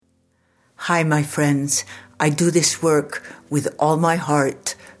Hi, my friends. I do this work with all my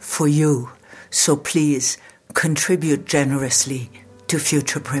heart for you. So please contribute generously to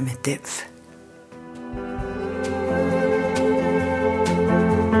Future Primitive.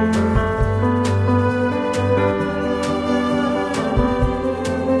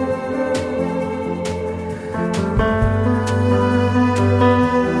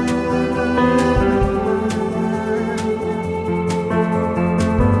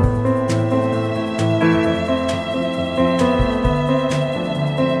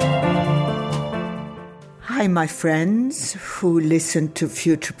 Hi, my friends who listen to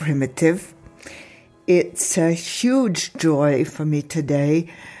Future Primitive. It's a huge joy for me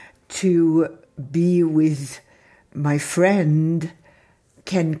today to be with my friend,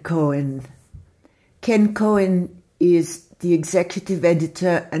 Ken Cohen. Ken Cohen is the executive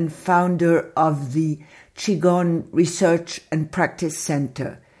editor and founder of the Qigong Research and Practice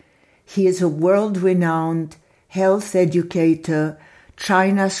Center. He is a world-renowned health educator,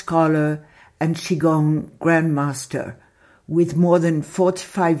 China scholar, and Qigong Grandmaster with more than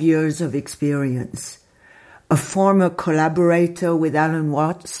 45 years of experience. A former collaborator with Alan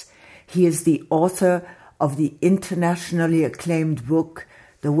Watts, he is the author of the internationally acclaimed book,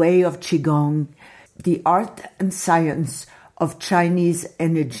 The Way of Qigong, The Art and Science of Chinese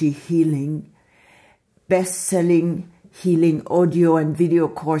Energy Healing, best-selling healing audio and video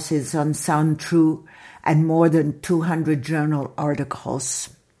courses on Sound True, and more than 200 journal articles.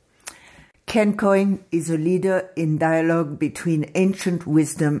 Ken Cohen is a leader in dialogue between ancient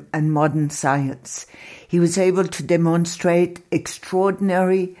wisdom and modern science. He was able to demonstrate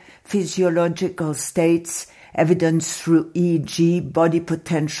extraordinary physiological states evidenced through EEG, body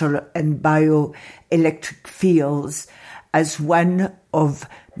potential, and bioelectric fields as one of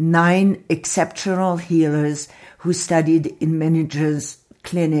 9 exceptional healers who studied in Manager's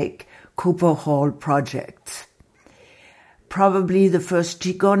Clinic Cooper Hall project. Probably the first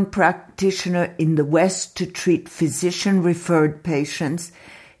Qigong practitioner in the West to treat physician-referred patients.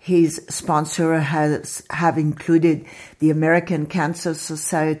 His sponsor have included the American Cancer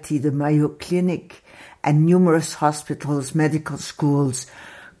Society, the Mayo Clinic, and numerous hospitals, medical schools,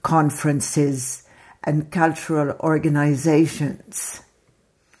 conferences, and cultural organizations.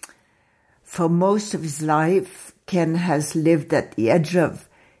 For most of his life, Ken has lived at the edge of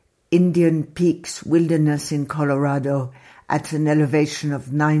Indian Peaks Wilderness in Colorado, at an elevation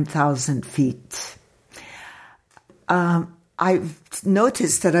of 9,000 feet. I've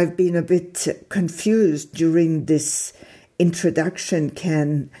noticed that I've been a bit confused during this introduction,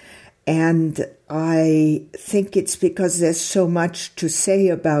 Ken, and I think it's because there's so much to say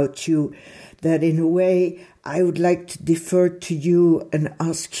about you that in a way I would like to defer to you and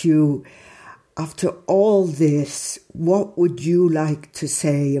ask you, after all this, what would you like to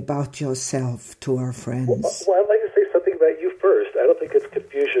say about yourself to our friends? Well, I'd like to say something about you first. I don't think it's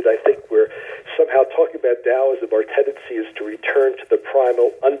confusion. I think we're somehow talking about Taoism. Our tendency is to return to the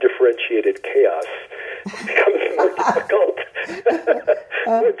primal, undifferentiated chaos. It becomes more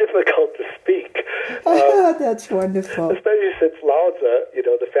difficult to speak. That's wonderful. Especially since Lao Tzu,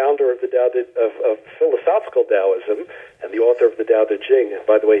 the founder of the of philosophical Taoism and the author of the Tao Te Ching.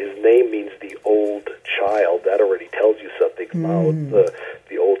 By the way, his name means the old child. That already tells you something. Lao Tzu,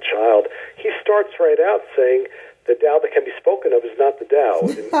 the old child. He starts right out saying, the Tao that can be spoken of is not the Tao,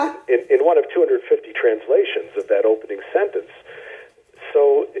 in one of 250 translations of that opening sentence.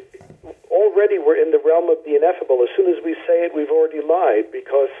 So already we're in the realm of the ineffable. As soon as we say it, we've already lied,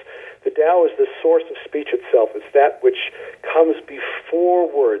 because the Tao is the source of speech itself. It's that which comes before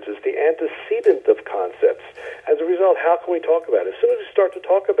words. It's the antecedent of concepts. As a result, how can we talk about it? As soon as we start to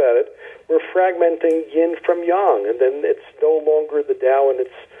talk about it, we're fragmenting yin from yang, and then it's no longer the Tao in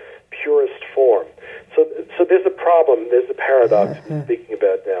its purest form. So there's a problem, there's a paradox in speaking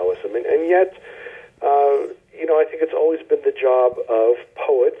about Taoism. And yet, I think it's always been the job of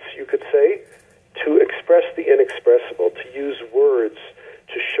poets, you could say, to express the inexpressible, to use words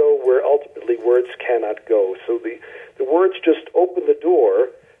to show where ultimately words cannot go. So the words just open the door,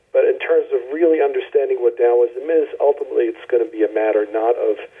 but in terms of really understanding what Taoism is, ultimately it's going to be a matter not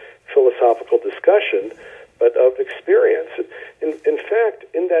of philosophical discussion, but of experience. In fact,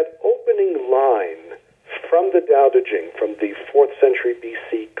 in that opening line from the Tao Te Ching, from the 4th century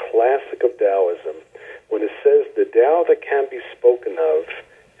BC classic of Taoism, when it says the Tao that can be spoken of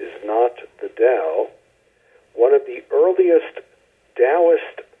is not the Tao, one of the earliest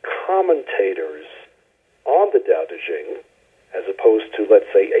Taoist commentators on the Tao Te Ching, as opposed to,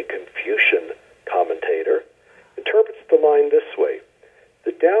 let's say, a Confucian commentator, interprets the line this way: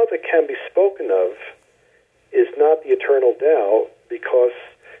 the Tao that can be spoken of is not the eternal Tao, because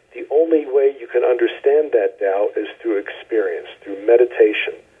the only way you can understand that Tao is through experience, through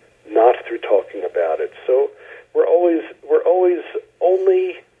meditation, not through talking about it. So we're always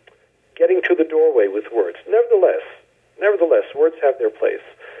only getting to the doorway with words. Nevertheless, words have their place.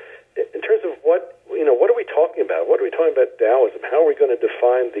 In terms of what are we talking about? What are we talking about Taoism? How are we going to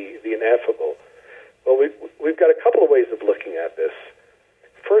define the ineffable? Well, we've got a couple of ways of looking at this.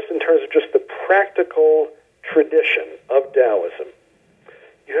 First, in terms of just the practical tradition of Taoism,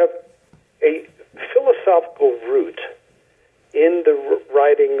 you have a philosophical root in the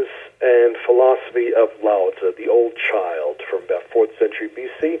writings and philosophy of Lao Tzu, the old child from about 4th century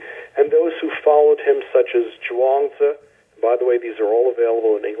BC, and those who followed him, such as Zhuangzi. By the way, these are all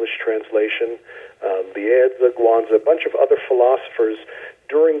available in English translation. Liezi, Guanzi, a bunch of other philosophers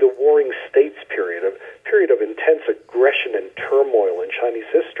during the Warring States period, a period of intense aggression and turmoil in Chinese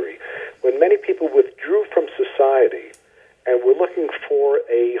history, when many people withdrew from society and were looking for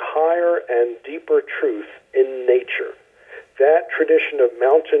a higher and deeper truth in nature. That tradition of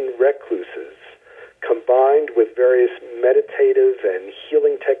mountain recluses, combined with various meditative and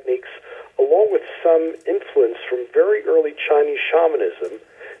healing techniques, along with some influence from very early Chinese shamanism,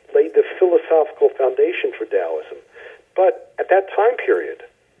 laid the philosophical foundation for Taoism. But at that time period,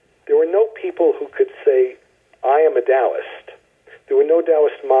 there were no people who could say, I am a Taoist. There were no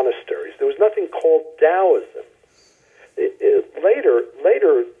Taoist monasteries. There was nothing called Taoism.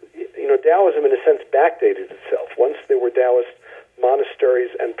 Later, Taoism, in a sense, backdated itself. Once there were Taoist monasteries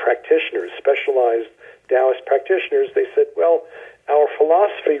and practitioners, specialized Taoist practitioners, they said, well, our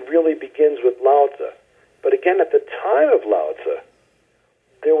philosophy really begins with Lao Tzu. But again, at the time of Lao Tzu,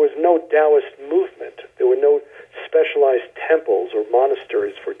 there was no Taoist movement. There were no specialized temples or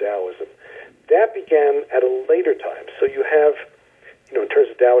monasteries for Taoism. That began at a later time. So you have, in terms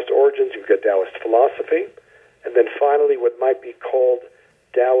of Taoist origins, you've got Taoist philosophy, and then finally what might be called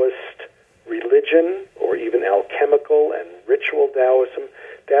Taoist religion, or even alchemical and ritual Taoism.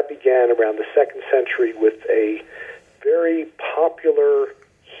 That began around the 2nd century with a very popular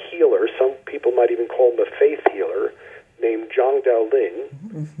healer, some people might even call him a faith healer, named Zhang Daoling,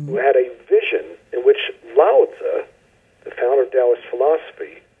 who had a vision in which Lao Tzu, the founder of Taoist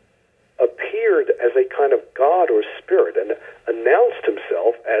philosophy, appeared as a kind of god or spirit and announced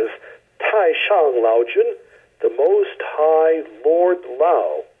himself as Tai Shang Lao Jun, the Most High Lord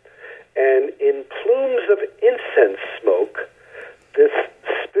Lao. And in plumes of incense smoke, this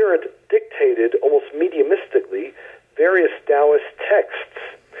spirit dictated almost mediumistically various Taoist texts.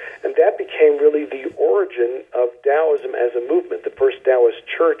 And that became really the origin of Taoism as a movement. The first Taoist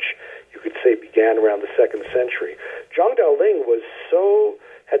church, you could say, began around the 2nd century. Zhang Daoling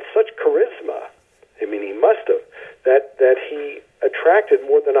had such charisma, he must have, that he attracted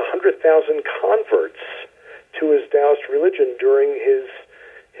more than 100,000 converts to his Taoist religion during his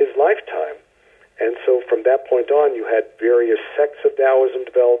lifetime. And so from that point on, you had various sects of Taoism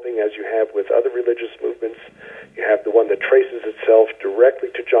developing, as you have with other religious movements. You have the one that traces itself directly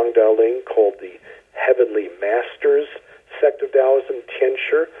to Zhang Daoling, called the Heavenly Masters sect of Taoism,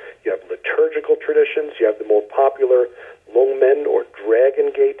 Tianshi. You have liturgical traditions. You have the more popular Longmen or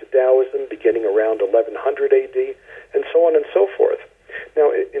Dragon Gate Taoism, beginning around 1100 AD, and so on and so forth. Now,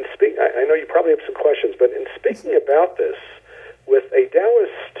 I know you probably have some questions, but in speaking about this with a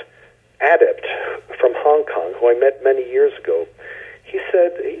Taoist adept from Hong Kong, who I met many years ago, he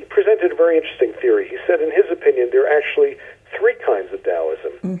presented a very interesting theory. He said, in his opinion, there are actually 3 kinds of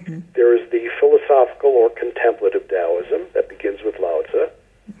Taoism. Mm-hmm. There is the philosophical or contemplative Taoism that begins with Lao Tzu.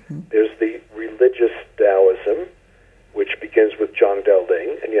 Mm-hmm. There's the religious Taoism, which begins with Zhang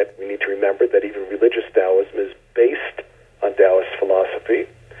Daoling, and yet we need to remember that even religious Taoism is based on Taoist philosophy.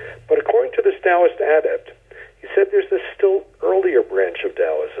 But according to this Taoist adept, he said there's this still earlier branch of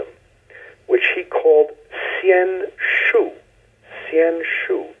Taoism, which he called Xian Shu,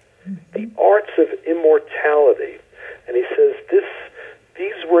 the arts of immortality. And he says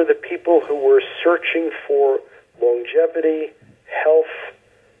these were the people who were searching for longevity, health,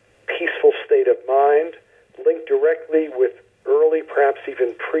 peaceful state of mind, linked directly with early, perhaps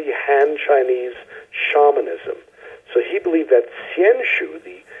even pre-Han Chinese shamanism. So he believed that Xian Shu,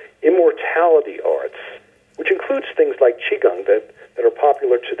 the immortality arts, which includes things like Qigong that are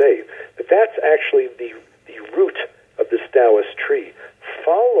popular today, but that's actually the root of this Taoist tree,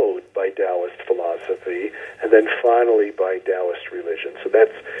 followed by Taoist philosophy, and then finally by Taoist religion. So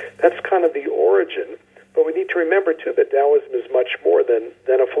that's kind of the origin. But we need to remember, too, that Taoism is much more than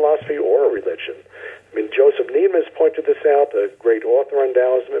a philosophy or a religion. Joseph Niemann has pointed this out, a great author on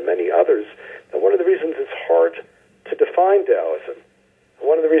Taoism, and many others. And one of the reasons it's hard to define Taoism,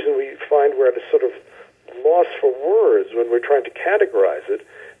 one of the reasons we find we're at a sort of loss for words when we're trying to categorize it,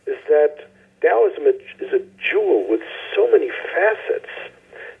 is that Daoism is a jewel with so many facets.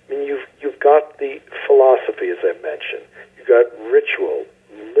 I mean, you've got the philosophy, as I mentioned. You've got ritual,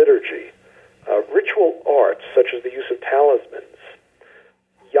 liturgy, ritual arts, such as the use of talismans,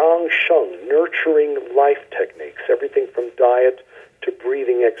 yang sheng, nurturing life techniques, everything from diet to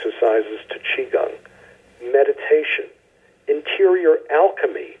breathing exercises to qigong, meditation, interior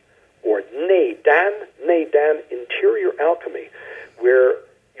alchemy, or nei dan, interior alchemy, where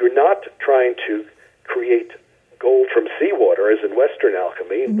you're not trying to create gold from seawater, as in Western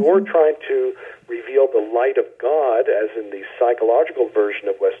alchemy, nor trying to reveal the light of God, as in the psychological version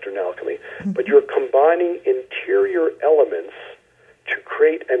of Western alchemy, but you're combining interior elements to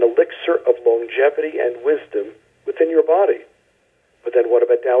create an elixir of longevity and wisdom within your body. But then what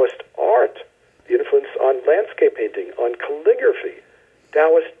about Daoist art? The influence on landscape painting, on calligraphy,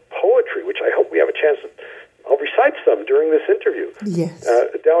 Daoist poetry, which I hope we have a chance to... I'll recite some during this interview. Yes.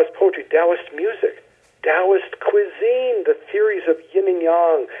 Daoist poetry, Daoist music, Daoist cuisine, the theories of yin and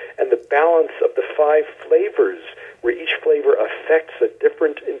yang, and the balance of the 5 flavors, where each flavor affects a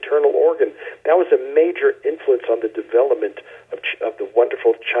different internal organ. That was a major influence on the development of the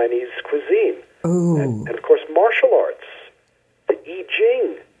wonderful Chinese cuisine. And of course, martial arts, the I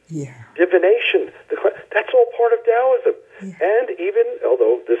Ching, divination. That's all part of Daoism. Yeah. And even,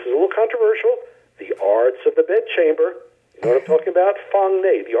 although this is a little controversial, the arts of the bedchamber. You know what I'm talking about? Feng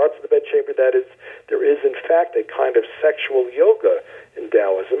Nei, the arts of the bedchamber. That is, there is in fact a kind of sexual yoga in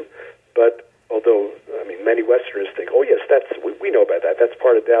Daoism. But although, I mean, many Westerners think, oh yes, we know about that. That's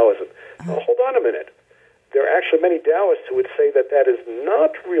part of Daoism. Well, hold on a minute. There are actually many Daoists who would say that is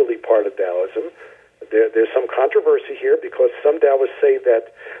not really part of Daoism. There's some controversy here because some Daoists say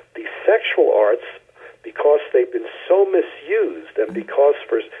that the sexual arts, because they've been so misused, and because,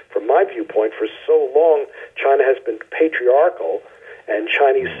 from my viewpoint, for so long, China has been patriarchal, and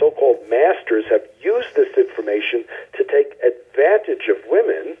Chinese so-called masters have used this information to take advantage of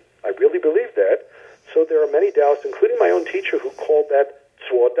women. I really believe that. So there are many Daoists, including my own teacher, who called that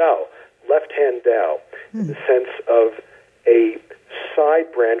Zuo Dao, left-hand Dao, in the sense of a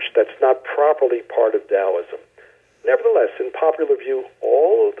side branch that's not properly part of Daoism. Nevertheless, in popular view,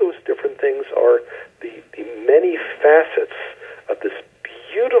 all of those different things are the many facets of this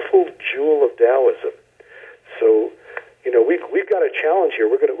beautiful jewel of Daoism. So, you know, we've got a challenge here.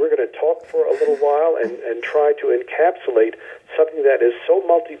 We're going to talk for a little while and try to encapsulate something that is so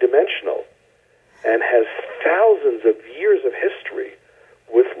multidimensional and has thousands of years of history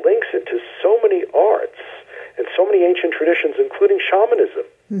with links into so many arts and so many ancient traditions, including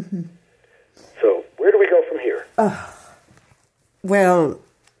shamanism. So, where do we go from here? Well,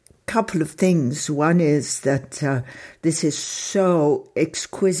 couple of things. One is that this is so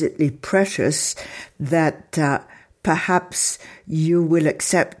exquisitely precious that perhaps you will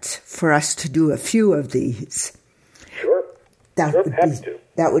accept for us to do a few of these. Sure.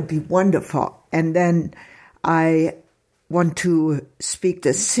 That would be wonderful. And then I want to speak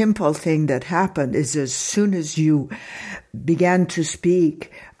the simple thing that happened is as soon as you began to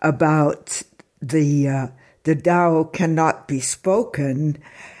speak about the Tao cannot be spoken,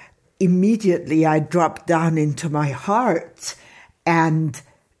 immediately I dropped down into my heart and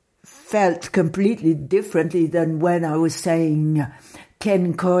felt completely differently than when I was saying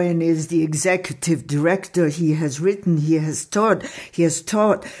Ken Cohen is the executive director. He has written, he has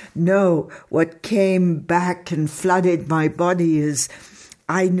taught. No, what came back and flooded my body is,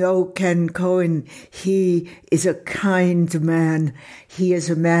 I know Ken Cohen. He is a kind man. He is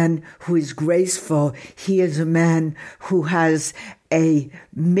a man who is graceful. He is a man who has a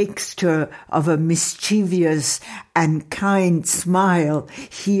mixture of a mischievous and kind smile.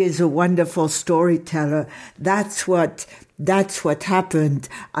 He is a wonderful storyteller. That's what happened.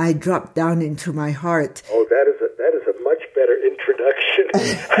 I dropped down into my heart. Oh, that is a much better introduction.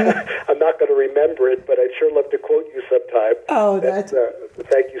 I'm not going to remember it, but I'd sure love to quote you sometime. Oh,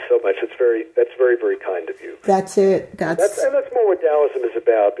 thank you so much. That's very, very kind of you. That's it. That's more what Daoism is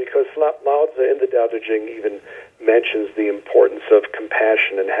about, because Lao Tzu in the Tao Te Ching even mentions the importance of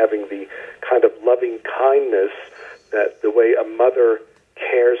compassion and having the kind of loving kindness that the way a mother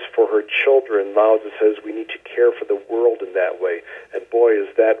cares for her children. Lao Tzu says we need to care for the world in that way. And boy, is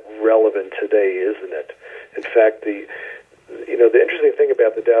that relevant today, isn't it? In fact, the interesting thing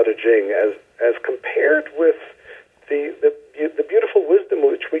about the Tao Te Ching, as compared with the beautiful wisdom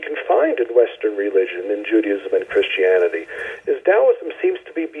which we can find in Western religion, in Judaism and Christianity, is Taoism seems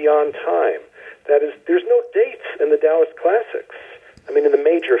to be beyond time. That is, there's no dates in the Taoist classics. I mean, in the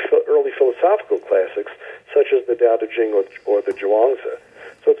major early philosophical classics, such as the Tao Te Ching or the Zhuangzi,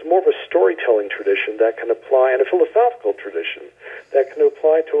 So it's more of a storytelling tradition that can apply, and a philosophical tradition that can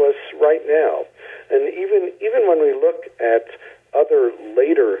apply to us right now. And even when we look at other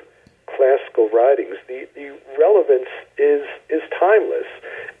later classical writings, the relevance is timeless,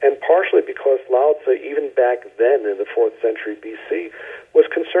 and partially because Lao Tzu, even back then in the 4th century BC, was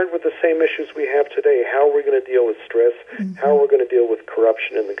concerned with the same issues we have today. How are we going to deal with stress? Mm-hmm. How are we going to deal with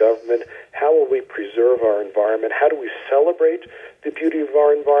corruption in the government? How will we preserve our environment? How do we celebrate the beauty of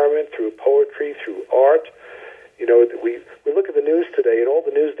our environment through poetry, through art? You know, we look at the news today, and all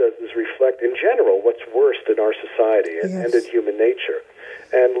the news does is reflect, in general, what's worst in our society and in human nature.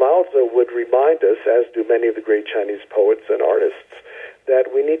 And Lao Tzu would remind us, as do many of the great Chinese poets and artists, that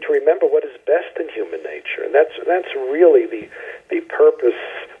we need to remember what is best in human nature. And that's really the purpose,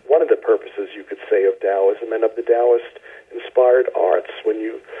 one of the purposes, you could say, of Taoism and of the Taoist-inspired arts. When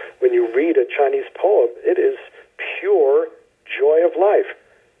you read a Chinese poem, it is pure joy of life.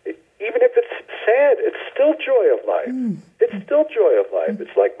 Even if it's sad, it's still joy of life. It's still joy of life.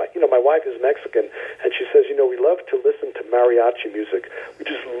 It's like, my wife is Mexican, and she says, we love to listen to mariachi music. We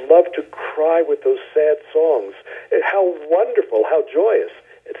just love to cry with those sad songs. And how wonderful, how joyous.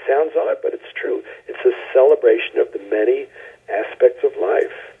 It sounds odd, but it's true. It's a celebration of the many aspects of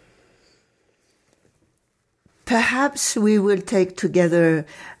life. Perhaps we will take together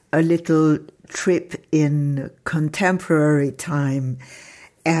a little trip in contemporary time.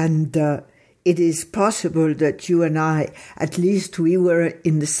 And it is possible that you and I, at least we were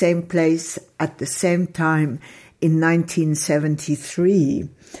in the same place at the same time in 1973.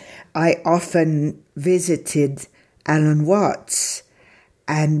 I often visited Alan Watts,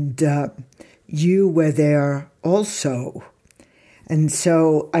 and you were there also. And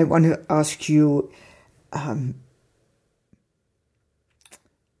so I want to ask you,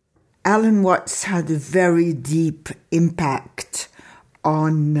 Alan Watts had a very deep impact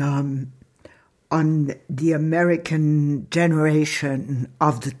on the American generation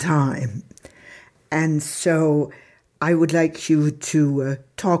of the time. And so I would like you to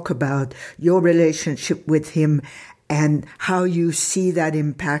talk about your relationship with him and how you see that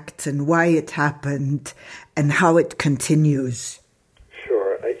impact and why it happened and how it continues.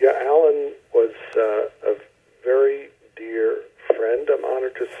 Sure. Alan was a very dear friend, I'm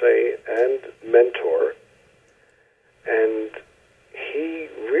honored to say, and mentor. And he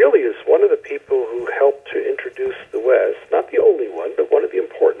really is one of the people who helped to introduce the West, not the only one, but one of the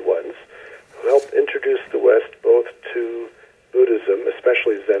important ones, who helped introduce the West both to Buddhism,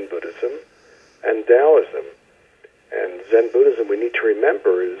 especially Zen Buddhism, and Daoism. And Zen Buddhism, we need to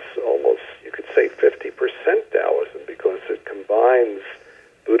remember, is almost, you could say, 50% Daoism, because it combines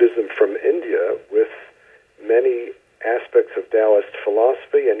Buddhism from India with many aspects of Daoist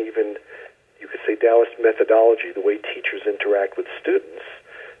philosophy and even, you could say, Daoist methodology, the way teachers interact with students.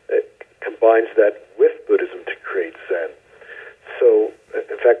 It combines that with Buddhism to create Zen. So,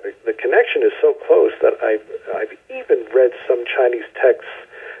 in fact, the connection is so close that I've even read some Chinese texts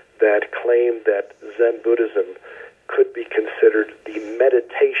that claim that Zen Buddhism could be considered the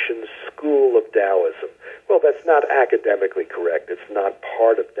meditation school of Taoism. Well, that's not academically correct. It's not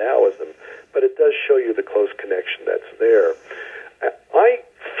part of Taoism, but it does show you the close connection that's there. I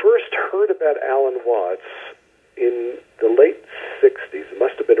first heard about Alan Watts in the late 60s. It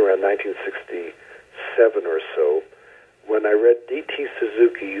must have been around 1967 or so, when I read D.T.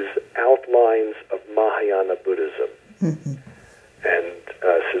 Suzuki's Outlines of Mahayana Buddhism. Mm-hmm. And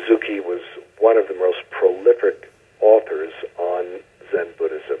Suzuki was one of the most prolific authors on Zen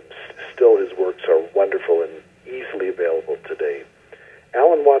Buddhism. Still, his works are wonderful and easily available today.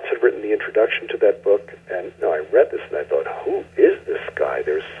 Alan Watts had written the introduction to that book, and I read this and I thought, who is this guy?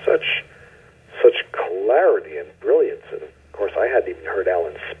 There's such clarity and brilliance. And of course, I hadn't even heard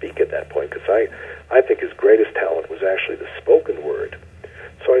Alan speak at that point, because I think his greatest talent was actually the spoken word.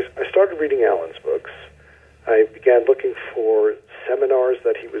 So I started reading Alan's books. I began looking for seminars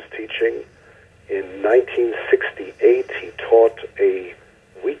that he was teaching. In 1968, he taught a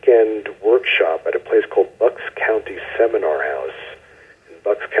weekend workshop at a place called Bucks County Seminar House in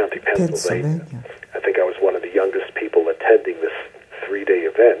Bucks County, Pennsylvania. I think I was one of the youngest people attending this 3-day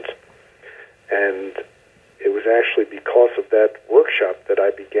event. And it was actually because of that workshop that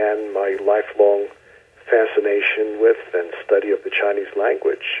I began my lifelong fascination with and study of the Chinese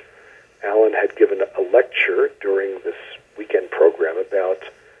language. Alan had given a lecture during this weekend program about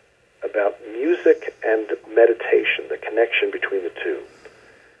music and meditation, the connection between the two.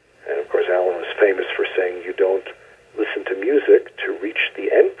 And of course, Alan was famous for saying you don't listen to music to reach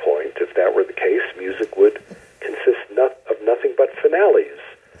the end point. If that were the case, music would consist of nothing but finales.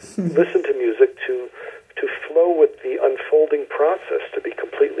 Listen to music to flow with the unfolding process, to be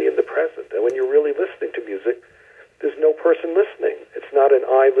completely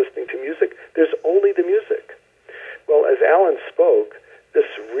listening to music. There's only the music. Well, as Alan spoke, this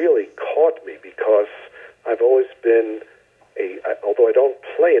really caught me because I've always been although I don't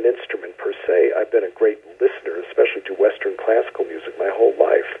play an instrument per se, I've been a great listener, especially to Western classical music my whole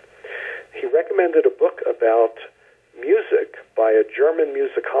life. He recommended a book about music by a German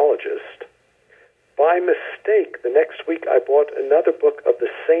musicologist. By mistake, the next week I bought another book of the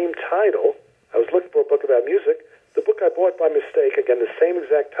same title. I was looking for a book about music. The book I bought by mistake, again the same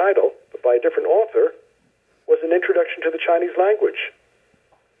exact title, but by a different author, was an introduction to the Chinese language.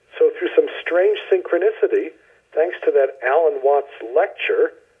 So through some strange synchronicity, thanks to that Alan Watts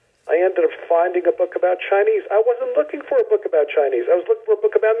lecture, I ended up finding a book about Chinese. I wasn't looking for a book about Chinese. I was looking for a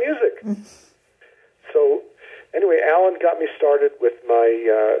book about music. So anyway, Alan got me started with my,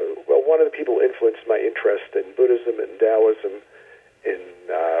 one of the people who influenced my interest in Buddhism and Daoism in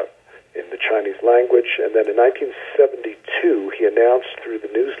the Chinese language. And then in 1972, he announced through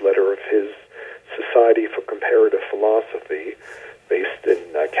the newsletter of his Society for Comparative Philosophy, based in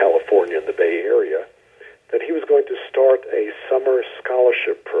California in the Bay Area, that he was going to start a summer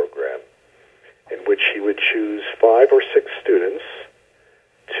scholarship program in which he would choose 5 or 6 students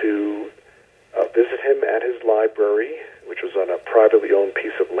to visit him at his library, which was on a privately owned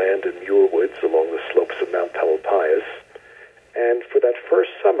piece of land in Muir Woods along the slopes of Mount Tamalpais. And for that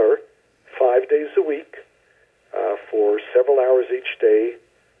first summer, 5 days a week, for several hours each day,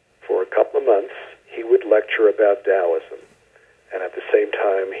 for a couple of months, he would lecture about Taoism. And at the same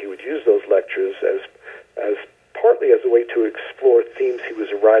time, he would use those lectures as partly as a way to explore themes he was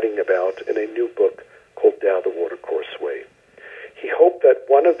writing about in a new book called Tao the Watercourse Way. He hoped that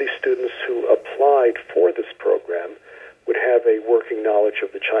one of the students who applied for this program would have a working knowledge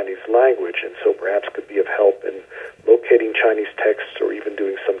of the Chinese language and so perhaps could be of help in locating Chinese texts or even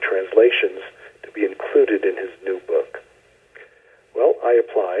doing some translations to be included in his new book. Well, I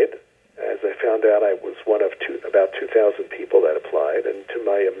applied. As I found out, I was one of about 2,000 people that applied, and to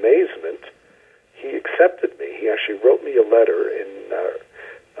my amazement, he accepted me. He actually wrote me a letter in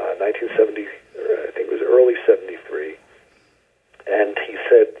 1970, I think it was early 73, and he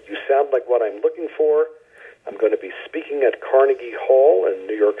said, "You sound like what I'm looking for. I'm going to be speaking at Carnegie Hall in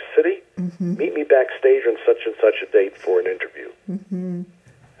New York City. Meet me backstage on such and such a date for an interview."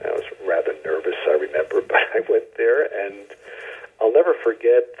 I was rather nervous, I remember, but I went there, and I'll never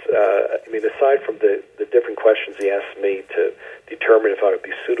forget, aside from the different questions he asked me to determine if I would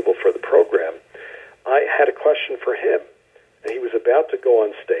be suitable for the program, I had a question for him. And he was about to go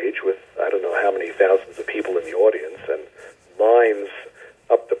on stage with, I don't know how many thousands of people in the audience and lines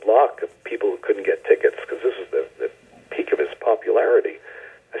up the block of people who couldn't get tickets because this was the peak of his popularity.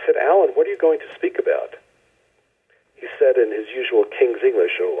 I said, "Alan, what are you going to speak about?" He said in his usual King's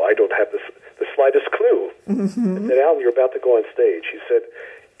English, "Oh, I don't have the slightest clue." I said, "Alan, you're about to go on stage." He said,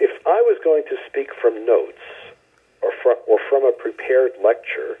 "If I was going to speak from notes or from a prepared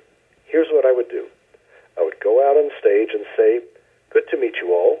lecture, here's what I would do. I would go out on stage and say, 'Good to meet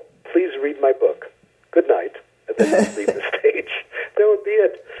you all. Please read my book. Good night.' And then I'd leave the stage." That would be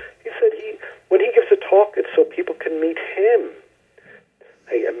it. He said when he gives a talk, it's so people can meet him.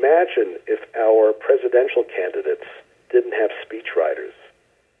 Hey, imagine if our presidential candidates didn't have speechwriters.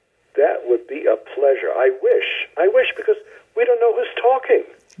 That would be a pleasure. I wish, because we don't know who's talking.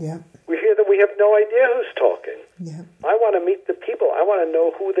 Yeah. We hear that we have no idea who's talking. Yeah. I want to meet the people. I want to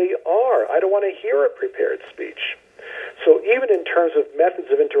know who they are. I don't want to hear a prepared speech. So even in terms of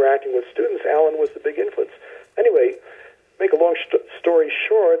methods of interacting with students, Alan was the big influence. Anyway, make a long story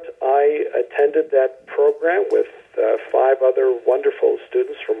short, I attended that program with 5 other wonderful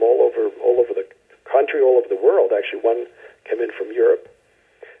students from all over the country, all over the world. Actually, one came in from Europe.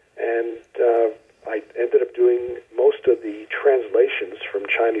 And I ended up doing most of the translations from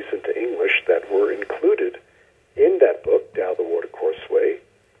Chinese into English that were included in that book, Tao the Watercourse Way.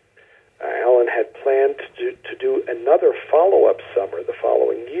 Alan had planned to do another follow-up summer the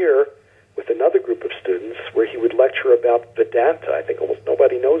following year with another group of students where he would lecture about Vedanta. I think almost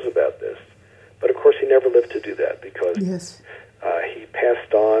nobody knows about this. But of course he never lived to do that because he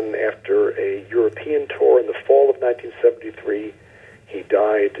passed on after a European tour in the fall of 1973. He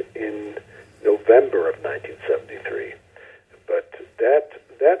died in November of 1973. But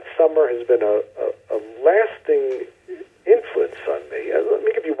that summer has been a lasting influence on me. Let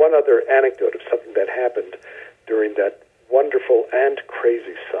me give you one other anecdote of something that happened during that wonderful and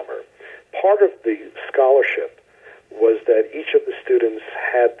crazy summer. Part of the scholarship was that each of the students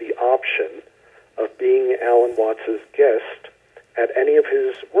had the option of being Alan Watts' guest at any of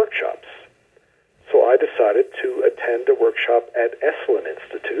his workshops. So I decided to attend a workshop at Esalen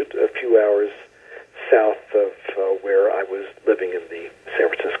Institute a few hours south of where I was living in the San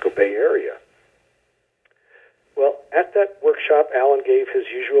Francisco Bay Area. Well, at that workshop, Alan gave his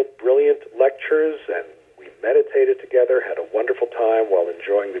usual brilliant lectures, and we meditated together, had a wonderful time while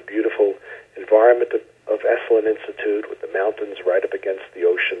enjoying the beautiful environment of Esalen Institute with the mountains right up against the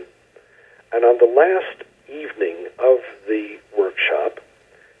ocean. And on the last evening of the workshop,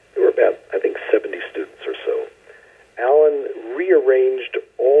 there were about, I think, 70 students or so. Alan rearranged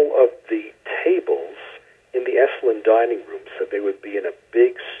all of the tables in the Esalen dining room so they would be in a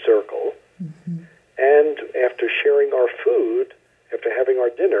big circle. Mm-hmm. And after sharing our food, after having our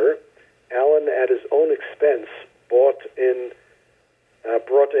dinner, Alan, at his own expense, brought in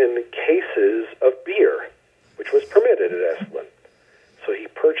cases of beer, which was permitted at Esalen. So he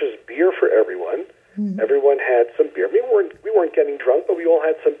purchased beer for everyone. Mm-hmm. Everyone had some beer. We weren't getting drunk, but we all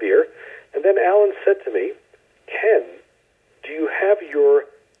had some beer. And then Alan said to me, "Ken, do you have your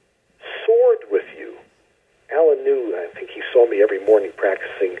sword with you?" Alan knew, I think he saw me every morning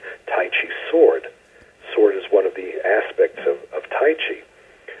practicing Tai Chi sword. Sword is one of the aspects of Tai Chi.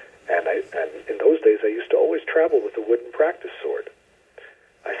 And in those days, I used to always travel with a wooden practice sword.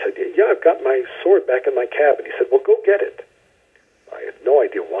 I said, "Yeah, I've got my sword back in my cabin." He said, "Well, go get it." I had no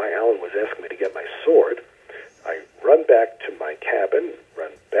idea why Alan was asking me to get my sword. I run back to my cabin,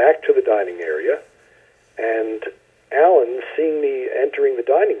 run back to the dining area, and Alan, seeing me entering the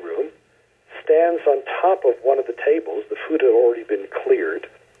dining room, stands on top of one of the tables. The food had already been cleared.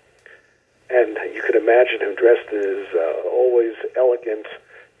 And you could imagine him dressed in his always elegant,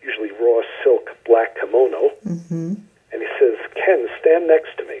 usually raw silk black kimono. Mm-hmm. And he says, "Ken, stand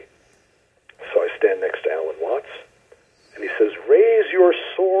next to me." So I stand next to Alan Watts. And he says, "Raise your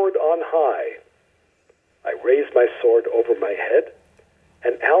sword on high." I raise my sword over my head.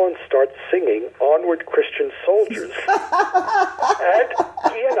 And Alan starts singing "Onward, Christian Soldiers." And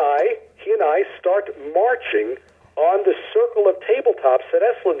he and I start marching on the circle of tabletops at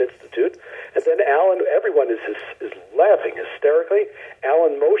Esalen Institute. And then everyone is laughing hysterically.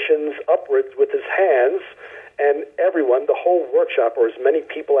 Alan motions upwards with his hands, and everyone, the whole workshop, or as many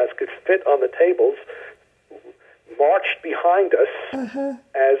people as could fit on the tables, marched behind us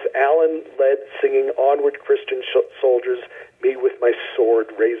as Alan led, singing "Onward, Christian Soldiers," me with my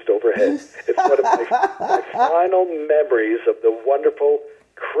sword raised overhead. It's one of my final memories of the wonderful,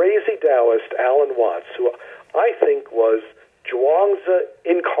 crazy Daoist Alan Watts, who I think was Zhuangzi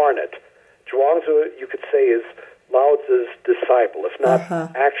incarnate. Zhuangzi, you could say, is Lao Tzu's disciple, if not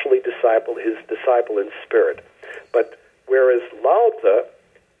actually disciple, his disciple in spirit. But whereas Lao Tzu,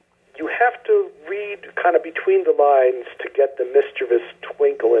 you have to read kind of between the lines to get the mischievous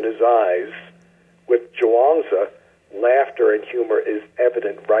twinkle in his eyes. With Zhuangzi, laughter and humor is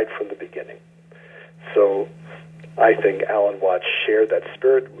evident right from the beginning. So I think Alan Watts shared that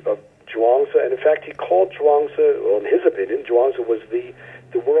spirit of Zhuangzi, and in fact he called Zhuangzi, well, in his opinion, Zhuangzi was the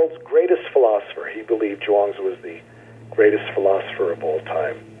world's greatest philosopher. He believed Zhuangzi was the greatest philosopher of all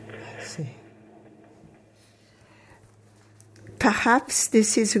time. I see. Perhaps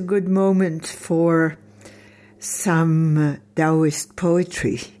this is a good moment for some Daoist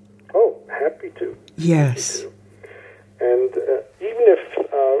poetry. Oh, happy to. Yes. Happy to. And even if,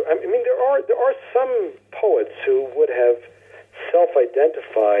 there are some poets who would have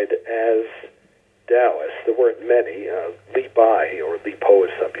self-identified as Daoists. There weren't many. Li Bai, or Li Po as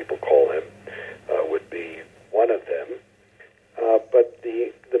some people call him, would be one of them. But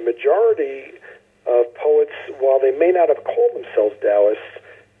the majority of poets, while they may not have called themselves Daoists,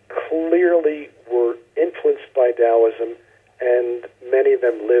 clearly were influenced by Daoism, and many of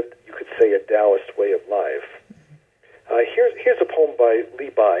them lived, you could say, a Daoist way of life. Here's a poem by Li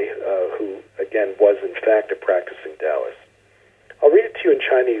Bai, who, again, was in fact a practicing Daoist. I'll read it to you in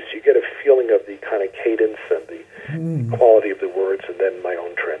Chinese so you get a feeling of the kind of cadence and the quality of the words, and then my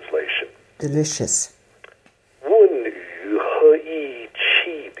own translation. Delicious. 问语何意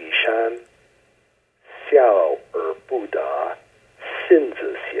气比山，笑而不答信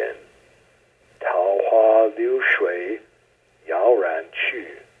自闲。桃花流水遥然去，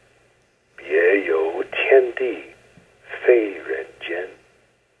别有天地非人间。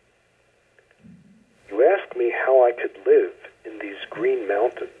You ask me how I could live in these green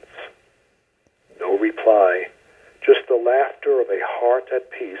mountains. No reply, just the laughter of a heart at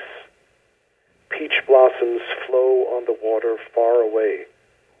peace. Peach blossoms flow on the water far away.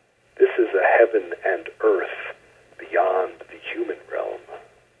 This is a heaven and earth beyond the human realm.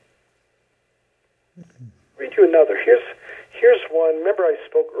 Read you another. Here's one. Remember I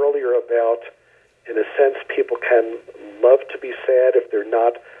spoke earlier about, in a sense, people can love to be sad if they're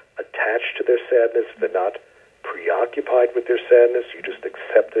not attached to their sadness, if they're not preoccupied with their sadness. You just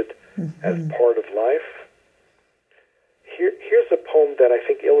accept it as part of life. Here's a poem that I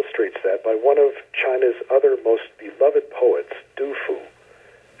think illustrates that by one of China's other most beloved poets, Du Fu.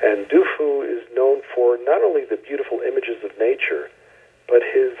 And Du Fu is known for not only the beautiful images of nature, but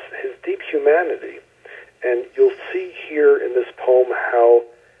his deep humanity. And you'll see here in this poem how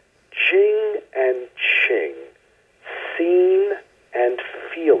Jing and Qing, scene and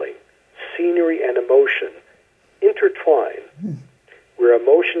feeling, scenery and emotion, intertwine, where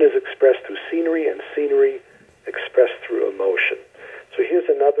emotion is expressed through scenery and scenery expressed through emotion. So here's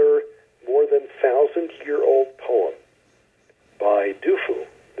another more than 1,000-year-old poem by Du Fu.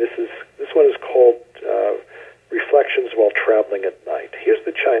 This one is called Reflections While Traveling at Night. Here's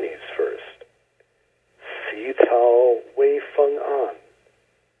the Chinese first. 洗草微风岸，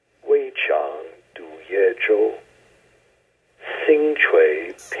微江渡夜舟，星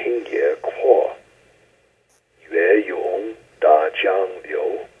垂平野阔，月涌大江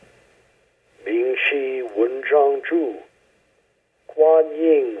流。名气文章著，观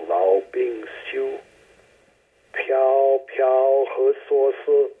音老兵修。飘飘何所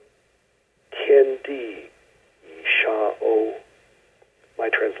思，天地已沙鸥。My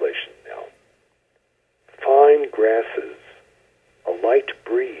translation now. Fine grasses, a light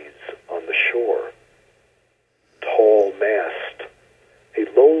breeze on the shore. Tall mast, a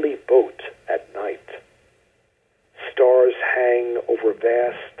lonely boat at night. Stars hang over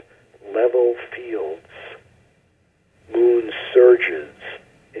vast, level fields. Moon surges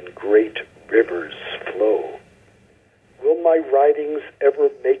in great rivers flow. Will my writings ever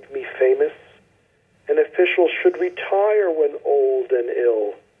make me famous? An official should retire when old and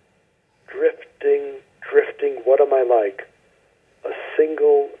ill. Drifting, drifting, what am I like? A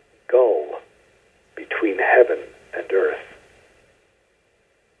single gull between heaven and earth.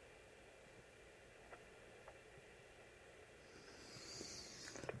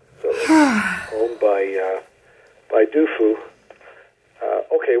 So, poem by Du Fu.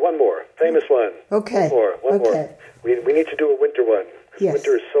 Okay, one more. Famous one. Okay. One more. We need to do a winter one. Yes.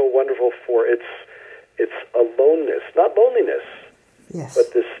 Winter is so wonderful for its aloneness, not loneliness, Yes.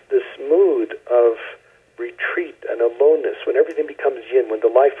 but this mood of retreat and aloneness when everything becomes yin, when the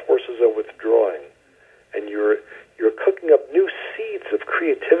life forces are withdrawing, and you're cooking up new seeds of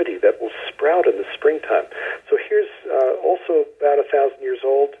creativity that will sprout in the springtime. So here's also about 1,000 years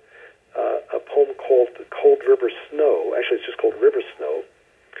old, a poem called Cold River Snow. Actually, it's just called River Snow.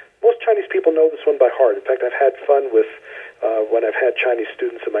 Most Chinese people know this one by heart. In fact, I've had fun with, when I've had Chinese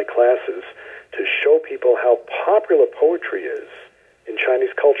students in my classes, to show people how popular poetry is in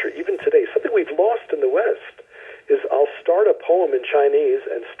Chinese culture, even today. Something we've lost in the West is I'll start a poem in Chinese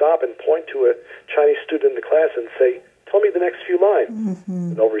and stop and point to a Chinese student in the class and say, tell me the next few lines.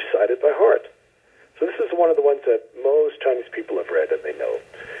 And they'll recite it by heart. So this is one of the ones that most Chinese people have read and they know.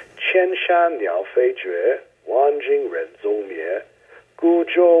 千山鸟飞绝，万径人踪灭。孤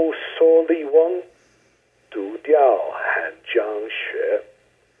舟蓑笠翁，独钓寒江雪。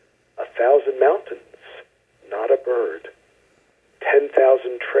1,000 mountains, not a bird.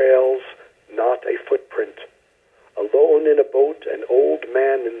 10,000 trails, not a footprint. Alone in a boat, an old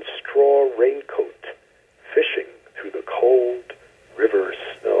man in straw raincoat, fishing through the cold river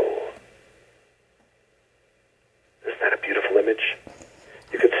snow. Isn't that a beautiful image?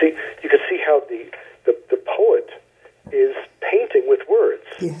 You could see how the poet is painting with words.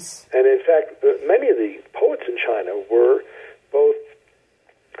 Yes. And in fact, many of the poets in China were both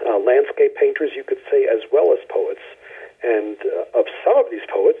landscape painters, you could say, as well as poets. And of some of these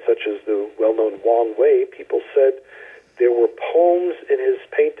poets, such as the well-known Wang Wei, people said there were poems in his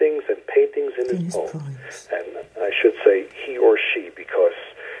paintings and paintings in his poems. And I should say he or she, because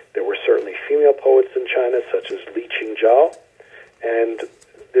there were certainly female poets in China, such as Li Qingzhao. And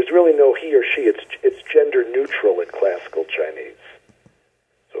there's really no he or she. It's gender neutral in classical Chinese.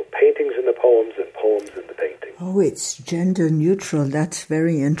 So paintings in the poems and poems in the paintings. Oh, it's gender neutral. That's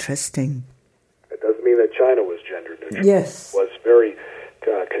very interesting. It doesn't mean that China was gender neutral. Yes. It was very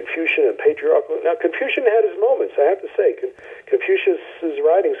Confucian and patriarchal. Now, Confucian had his moments, I have to say. Confucius's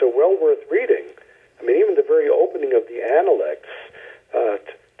writings are well worth reading. I mean, even the very opening of the Analects,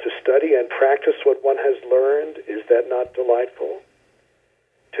 to study and practice what one has learned, is that not delightful?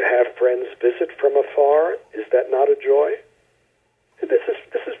 To have friends visit from afar, is that not a joy?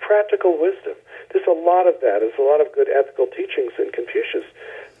 This is practical wisdom. There's a lot of that. There's a lot of good ethical teachings in Confucius.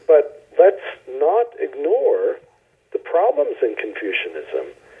 But let's not ignore the problems in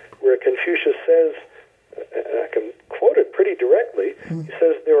Confucianism, where Confucius says, and I can quote it pretty directly, he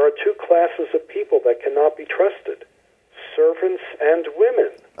says, there are two classes of people that cannot be trusted, servants and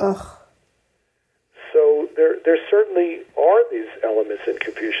women. Ugh. So there certainly are these elements in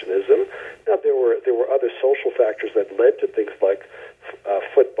Confucianism. Now there were other social factors that led to things like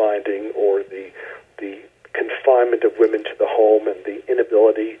foot binding, or the confinement of women to the home, and the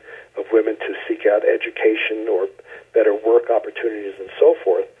inability of women to seek out education or better work opportunities and so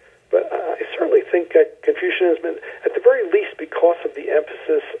forth. But I certainly think that Confucianism, at the very least, because of the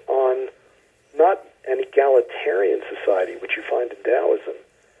emphasis on not an egalitarian society, which you find in Daoism,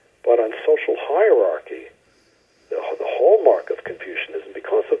 but on social hierarchy, the hallmark of Confucianism,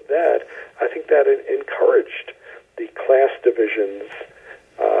 because of that, I think that it encouraged the class divisions,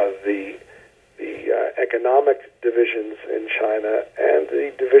 the economic divisions in China, and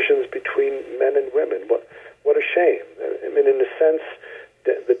the divisions between men and women. What a shame! I mean, in a sense,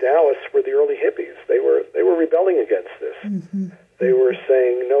 the Daoists were the early hippies. They were rebelling against this. Mm-hmm. They were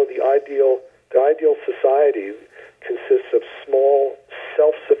saying, no, the ideal society consists of small,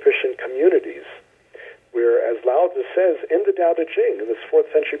 self-sufficient communities, where, as Lao Tzu says in the Tao Te Ching, in this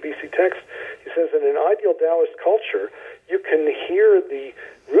 4th century BC text, he says, in an ideal Taoist culture, you can hear the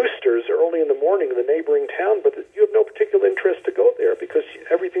roosters early in the morning in the neighboring town, but you have no particular interest to go there, because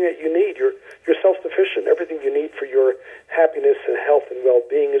everything that you need, you're self-sufficient. Everything you need for your happiness and health and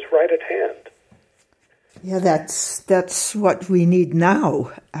well-being is right at hand. Yeah, that's what we need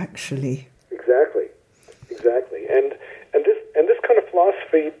now, actually. Exactly. And this kind of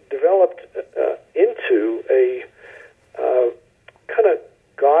philosophy developed into a kind of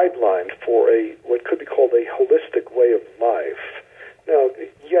guideline for what could be called a holistic way of life. Now,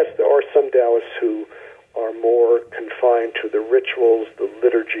 yes, there are some Taoists who are more confined to the rituals, the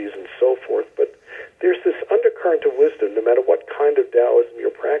liturgies, and so forth, but there's this undercurrent of wisdom, no matter what kind of Taoism you're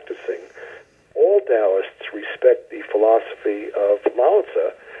practicing. All Taoists respect the philosophy of Lao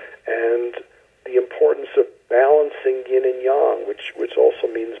Tzu and the importance of balancing yin and yang, which also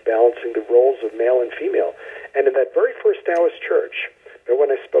means balancing the roles of male and female. And in that very first Taoist church, remember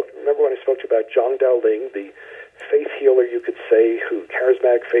when I spoke to you about Zhang Daoling, the faith healer, you could say,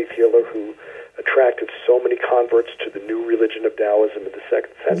 charismatic faith healer who attracted so many converts to the new religion of Taoism in the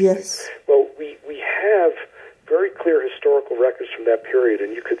 2nd century. Yes. Well, we have very clear historical records from that period,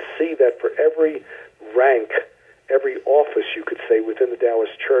 and you could see that for every rank, every office, you could say, within the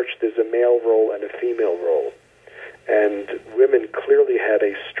Taoist church, there's a male role and a female role. And women clearly had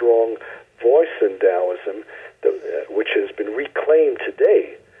a strong voice in Taoism, which has been reclaimed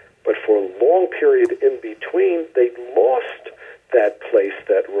today. But for a long period in between, they lost that place,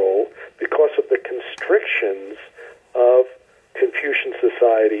 that role, because of the constrictions of Confucian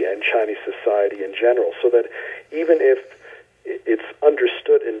society and Chinese society in general. So that even if it's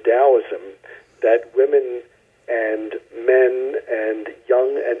understood in Taoism that women and men and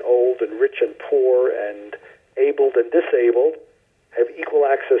young and old and rich and poor and abled and disabled have equal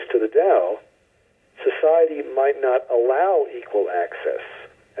access to the Tao, society might not allow equal access.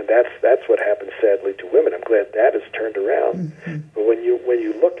 And that's what happens, sadly, to women. I'm glad that has turned around. Mm-hmm. But when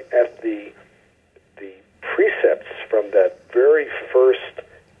you look at the precepts from that very first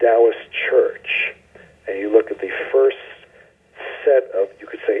Taoist church, and you look at the first set of, you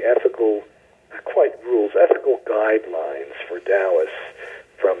could say, ethical, not quite rules, ethical guidelines for Taoists,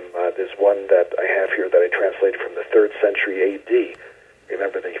 from there's one that I have here that I translated from the 3rd century A.D.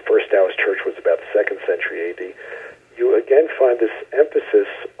 Remember, the first Taoist church was about the 2nd century A.D. You again find this emphasis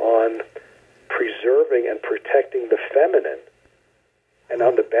on preserving and protecting the feminine and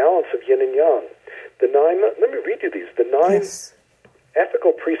on the balance of yin and yang. Let me read you these. The 9 yes.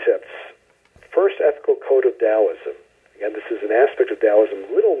 ethical precepts, first ethical code of Taoism. Again, this is an aspect of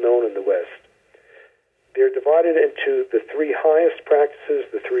Taoism little known in the West. They're divided into the 3 highest practices,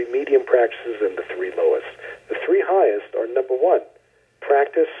 the 3 medium practices, and the 3 lowest. The 3 highest are, number 1,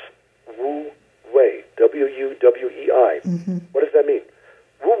 practice Wu Wei, W-U-W-E-I. Mm-hmm. What does that mean?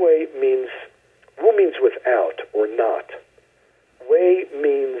 Wu Wei means without or not. Wei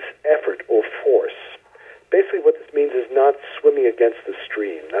means effort or force. Basically what this means is not swimming against the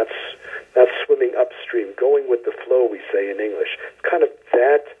stream, not swimming upstream, going with the flow, we say in English. It's kind of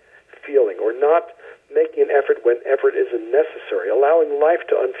that feeling, or not making an effort when effort isn't necessary, allowing life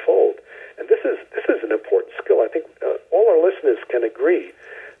to unfold. And this is an important skill. I think all our listeners can agree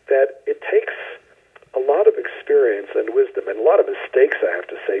that it takes a lot of experience and wisdom and a lot of mistakes, I have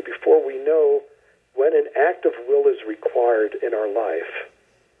to say, before we know when an act of will is required in our life,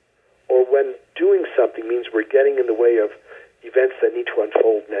 or when doing something means we're getting in the way of events that need to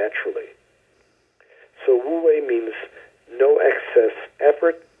unfold naturally. So Wu Wei means no excess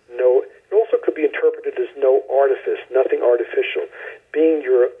effort, it also could be interpreted as no artifice, nothing artificial, being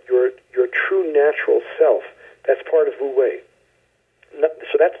your true natural self. That's part of Wu Wei.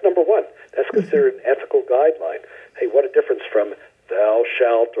 So that's number one. That's considered an ethical guideline. Hey, what a difference from thou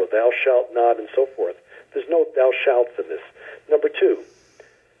shalt or thou shalt not and so forth. There's no thou shalts in this. Number two,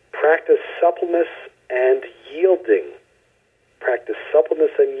 practice suppleness and yielding. Practice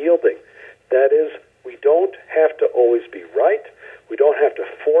suppleness and yielding. That is, we don't have to always be right. We don't have to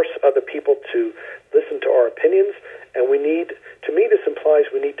force other people to listen to our opinions. And to me, this implies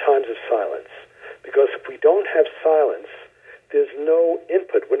we need times of silence. Because if we don't have silence, there's no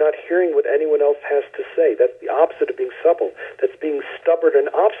input. We're not hearing what anyone else has to say. That's the opposite of being supple. That's being stubborn and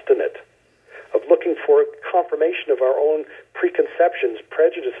obstinate, of looking for confirmation of our own preconceptions,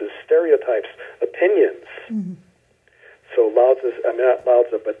 prejudices, stereotypes, opinions. Mm-hmm. So not Lao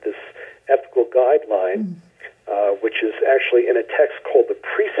Tzu, but this ethical guideline, which is actually in a text called the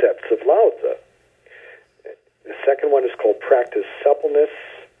Precepts of Lao Tzu. The second one is called Practice Suppleness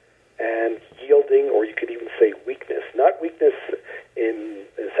and Yielding, or you could even say weakness. Not weakness in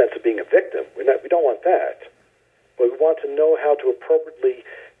the sense of being a victim. We don't want that. But we want to know how to appropriately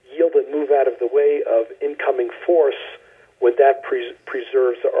yield and move out of the way of incoming force when that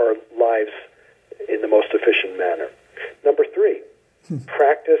preserves our lives in the most efficient manner. Number three,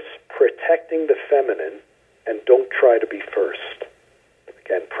 practice protecting the feminine and don't try to be first.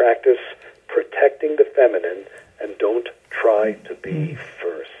 Again, practice protecting the feminine and don't try to be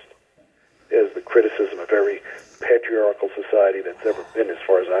first. Is the criticism of every patriarchal society that's ever been, as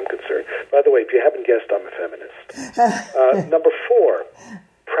far as I'm concerned. By the way, if you haven't guessed, I'm a feminist. Number four,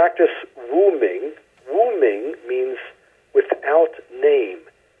 practice wombing. Wombing means without name,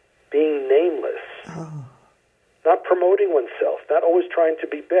 being nameless. Oh. Not promoting oneself, not always trying to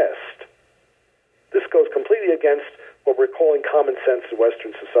be best. This goes completely against what we're calling common sense in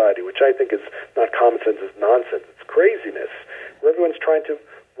Western society, which I think is not common sense, it's nonsense, it's craziness, where everyone's trying to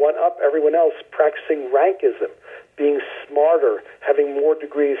one-up everyone else, practicing rankism, being smarter, having more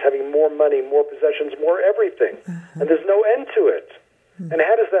degrees, having more money, more possessions, more everything. And there's no end to it. And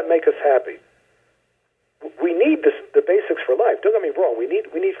how does that make us happy? We need the basics for life. Don't get me wrong. We need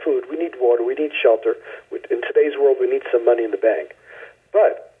food, we need water, we need shelter. In today's world, we need some money in the bank.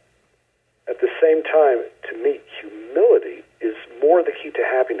 But at the same time, to me, humility is more the key to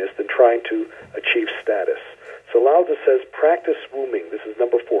happiness than trying to achieve status. So Lao Tzu says, practice wombing. This is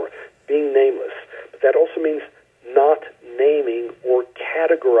number four, being nameless. But that also means not naming or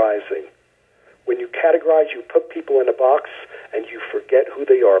categorizing. When you categorize, you put people in a box and you forget who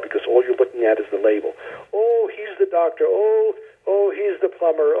they are because all you're looking at is the label. Oh, he's the doctor. Oh, he's the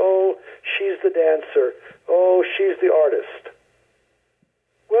plumber. Oh, she's the dancer. Oh, she's the artist.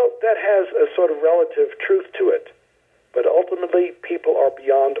 Well, that has a sort of relative truth to it. But ultimately, people are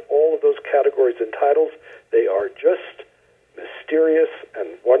beyond all of those categories and titles. They are just mysterious and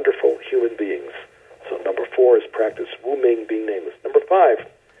wonderful human beings. So number four is practice wombing, being nameless. Number five,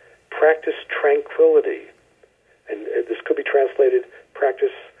 practice tranquility. And this could be translated,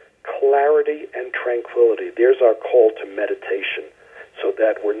 practice clarity and tranquility. There's our call to meditation, so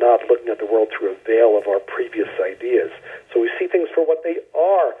that we're not looking at the world through a veil of our previous ideas. So we see things for what they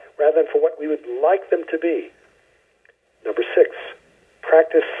are, rather than for what we would like them to be. Number six,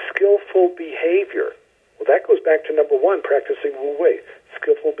 practice skillful behavior. Well, that goes back to number one, practicing Wu Wei,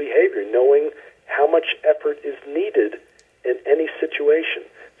 skillful behavior, knowing how much effort is needed in any situation.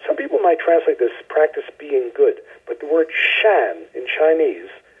 Some people might translate this, practice being good, but the word shan in Chinese,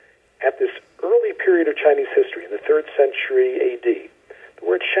 at this early period of Chinese history, in the 3rd century A.D., the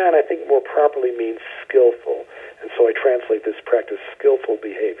word shan, I think, more properly means skillful, and so I translate this practice skillful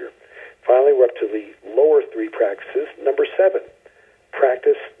behavior. Finally, we're up to the lower three practices. Number seven,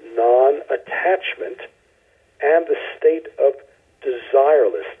 practice non-attachment and the state of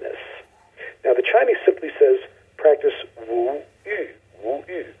desirelessness. Now, the Chinese simply says practice wu yu.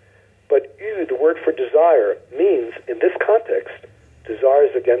 But yu, the word for desire, means, in this context, desire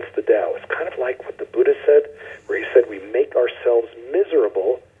is against the Tao. It's kind of like what the Buddha said, where he said we make ourselves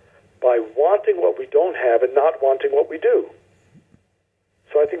miserable by wanting what we don't have and not wanting what we do.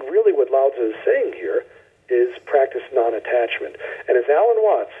 So I think really what Lao Tzu is saying here is practice non-attachment. And as Alan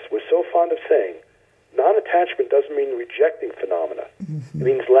Watts was so fond of saying, non-attachment doesn't mean rejecting phenomena. Mm-hmm. It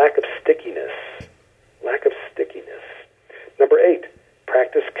means lack of stickiness. Lack of stickiness. Number 8,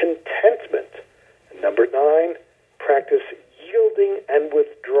 practice contentment. And number 9, practice yielding and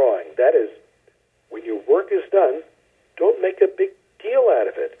withdrawing. That is, when your work is done, don't make a big deal out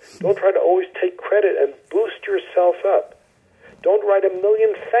of it. Don't try to always take credit and boost yourself up. Don't write 1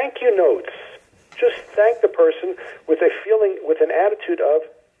 million thank you notes. Just thank the person with a feeling, with an attitude of,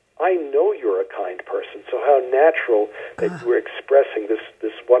 I know you're a kind person, so how natural that you are expressing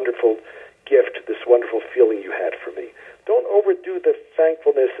this wonderful gift, this wonderful feeling you had for me. Don't overdo the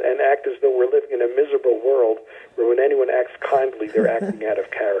thankfulness and act as though we're living in a miserable world where when anyone acts kindly, they're acting out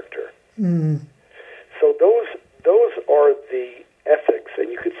of character. So those are the ethics, and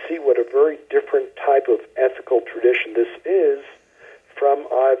you could see what a very different type of ethical tradition this is from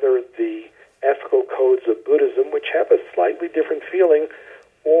either the ethical codes of Buddhism, which have a slightly different feeling,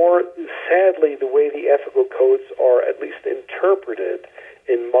 or sadly the way the ethical codes are at least interpreted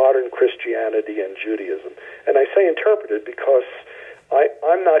in modern Christianity and Judaism. And I say interpreted because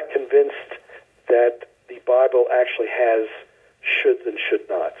I'm not convinced that the Bible actually has shoulds and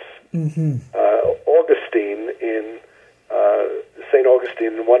should-nots. Augustine, St.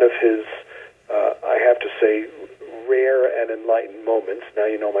 Augustine, in one of his, I have to say, rare and enlightened moments, now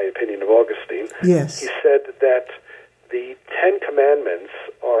you know my opinion of Augustine, yes, he said that the Ten Commandments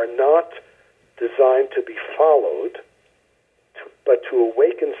are not designed to be followed, but to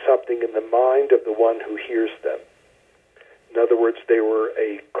awaken something in the mind of the one who hears them. In other words, they were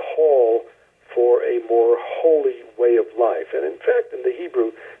a call for a more holy way of life. And in fact, in the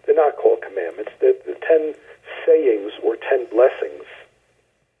Hebrew, they're not called commandments. They're the 10 sayings or 10 blessings.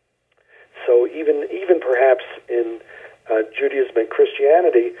 So even perhaps in Judaism and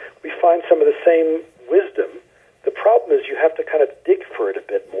Christianity, we find some of the same wisdom. The problem is you have to kind of dig for it a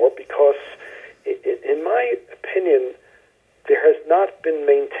bit more because, in my opinion, there has not been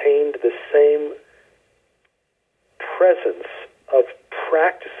maintained the same presence of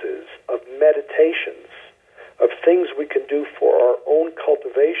practices, of meditations, of things we can do for our own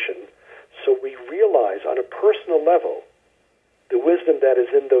cultivation, so we realize on a personal level the wisdom that is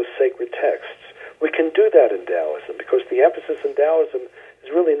in those sacred texts. We can do that in Daoism because the emphasis in Daoism is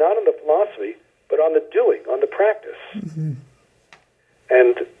really not on the philosophy, but on the doing, on the practice.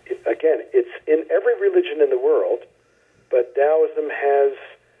 And again, it's in every religion in the world, but Daoism has,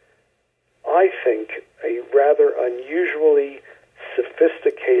 I think, a rather unusually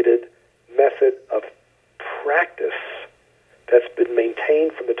sophisticated method of practice that's been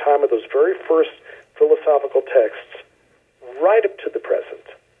maintained from the time of those very first philosophical texts right up to the present.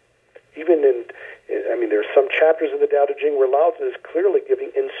 Even there are some chapters in the Tao Te Ching where Lao Tzu is clearly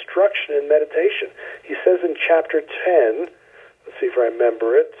giving instruction in meditation. He says in chapter 10, let's see if I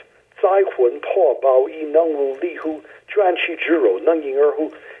remember it,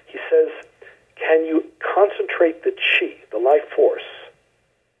 he says, can you concentrate the qi, the life force,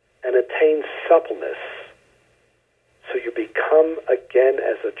 and attain suppleness so you become again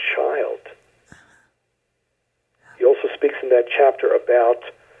as a child? He also speaks in that chapter about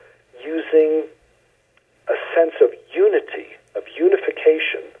using a sense of unity, of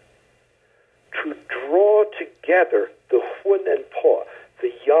unification, to draw together the hun and po,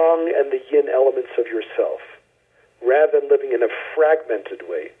 the yang and the yin elements of yourself, rather than living in a fragmented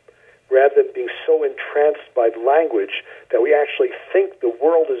way, rather than being so entranced by language that we actually think the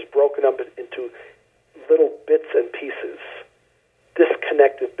world is broken up into little bits and pieces,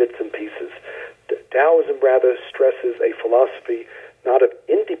 disconnected bits and pieces. Taoism rather stresses a philosophy not of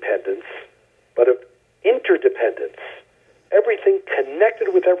independence, but of interdependence. Everything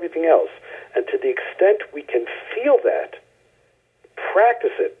connected with everything else. And to the extent we can feel that,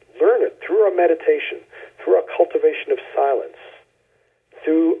 practice it, learn it through our meditation, through our cultivation of silence,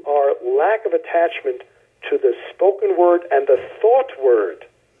 through our lack of attachment to the spoken word and the thought word,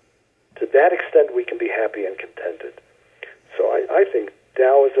 to that extent we can be happy and contented. So I think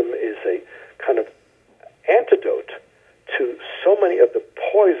Taoism is a kind of antidote to so many of the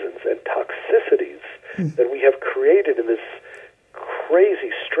poisons and toxicities that we have created in this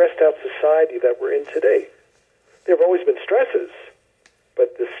crazy, stressed-out society that we're in today. There have always been stresses,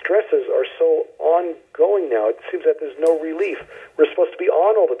 but the stresses are so ongoing now, it seems that there's no relief. We're supposed to be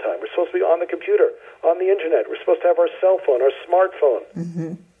on all the time. We're supposed to be on the computer, on the internet. We're supposed to have our cell phone, our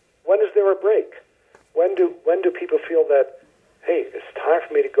smartphone. When is there a break? When do people feel that, hey, it's time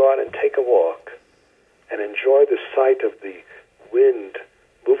for me to go out and take a walk and enjoy the sight of the wind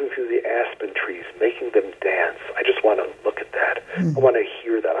moving through the aspen trees, making them dance? I just want to look at that. I want to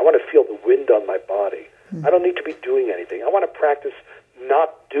hear that. I want to feel the wind on my body. I don't need to be doing anything. I want to practice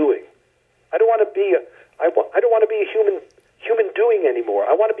not doing. I don't want to be a human doing anymore.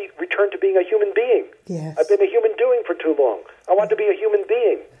 I want to return to being a human being. Yes. I've been a human doing for too long. I want to be a human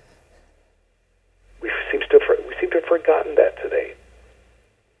being. We seem to have forgotten that today.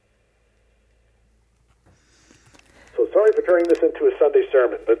 So sorry for turning this into a Sunday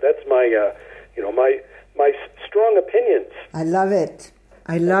sermon, but that's my strong opinions. I love it.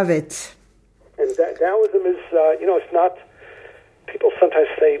 I love it. And Taoism is, it's not. People sometimes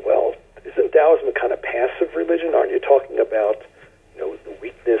say, well, isn't Taoism a kind of passive religion? Aren't you talking about, the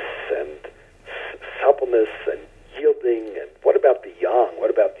weakness and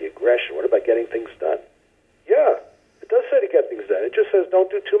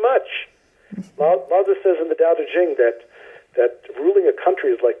Lao Tzu says in the Tao Te Ching that ruling a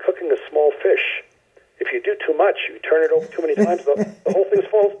country is like cooking a small fish. If you do too much, you turn it over too many times, the whole thing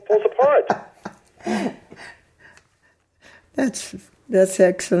falls apart. That's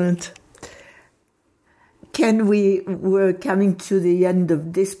excellent. Ken, we're coming to the end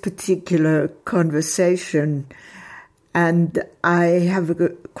of this particular conversation, and I have a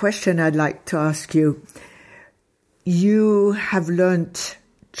question I'd like to ask you. You have learnt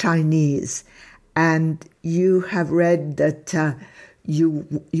Chinese, and you have read that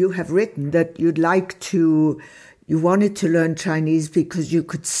you have written that you wanted to learn Chinese because you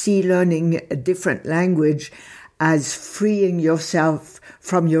could see learning a different language as freeing yourself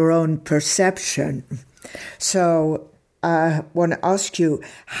from your own perception. So I want to ask you,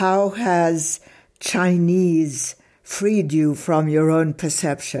 how has Chinese freed you from your own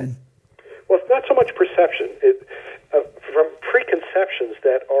perception? Well, it's not so much perception. From preconceptions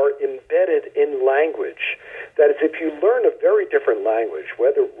that are embedded in language. That is, if you learn a very different language,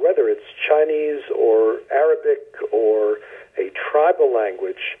 whether it's Chinese or Arabic or a tribal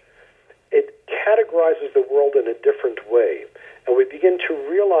language, it categorizes the world in a different way. And we begin to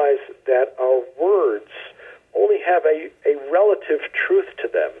realize that our words only have a relative truth to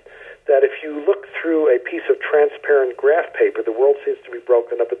them. That if you look through a piece of transparent graph paper, the world seems to be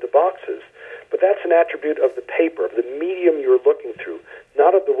broken up into boxes. But that's an attribute of the paper, of the medium you're looking through,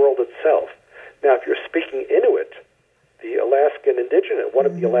 not of the world itself. Now, if you're speaking Inuit, the Alaskan indigenous, one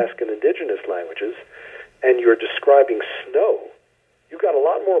of the Alaskan indigenous languages, and you're describing snow, you've got a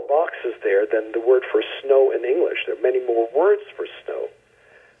lot more boxes there than the word for snow in English. There are many more words for snow.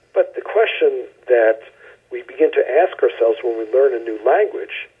 But the question that we begin to ask ourselves when we learn a new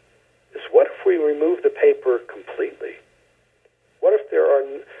language is, what if we remove the paper completely?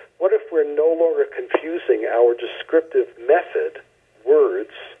 What if we're no longer confusing our descriptive method,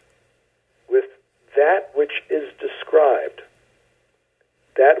 words, with that which is described?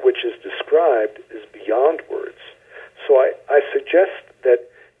 That which is described is beyond words. So I suggest that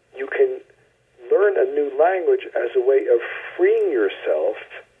you can learn a new language as a way of freeing yourself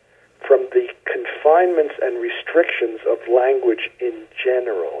from the confinements and restrictions of language in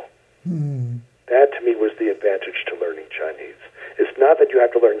general. That, to me, was the advantage to learning Chinese. It's not that you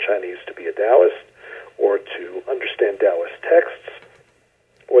have to learn Chinese to be a Daoist or to understand Daoist texts,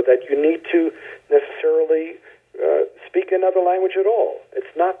 or that you need to necessarily speak another language at all.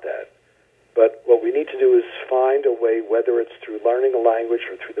 It's not that. But what we need to do is find a way, whether it's through learning a language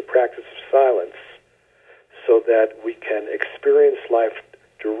or through the practice of silence, so that we can experience life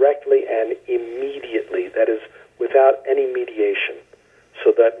directly and immediately, that is, without any mediation,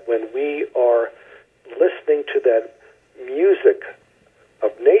 so that when we are listening to that music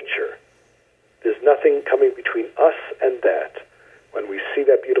of nature, there's nothing coming between us and that. When we see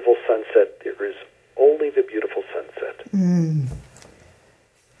that beautiful sunset, there is only the beautiful sunset.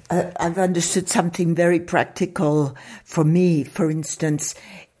 I've understood something very practical for me. For instance,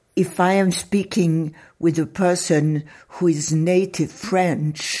 if I am speaking with a person who is native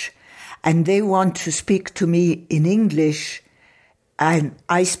French and they want to speak to me in English and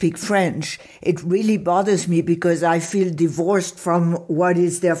I speak French, it really bothers me because I feel divorced from what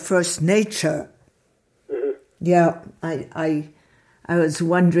is their first nature. Mm-hmm. Yeah, I was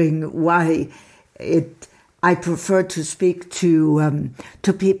wondering why I prefer to speak to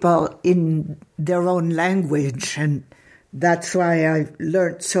people in their own language, and that's why I've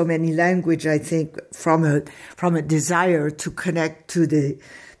learned so many languages. I think from a desire to connect to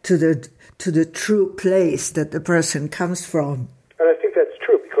the true place that the person comes from. And I think that's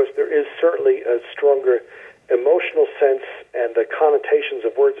true, because there is certainly a stronger emotional sense, and the connotations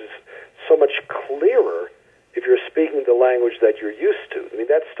of words is so much clearer if you're speaking the language that you're used to. I mean,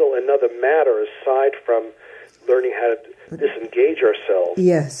 that's still another matter aside from learning how to disengage ourselves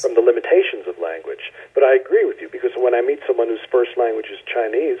from the limitations of language. But I agree with you, because when I meet someone whose first language is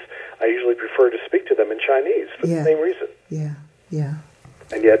Chinese, I usually prefer to speak to them in Chinese for the same reason. Yeah.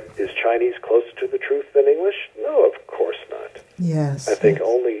 And yet, is Chinese closer to the truth than English? No, of course not. Yes. I think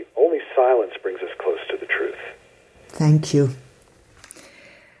only silence brings us close to the truth. Thank you.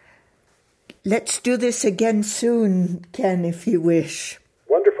 Let's do this again soon, Ken, if you wish.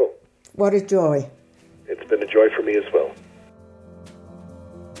 Wonderful. What a joy. It's been a joy for me as well.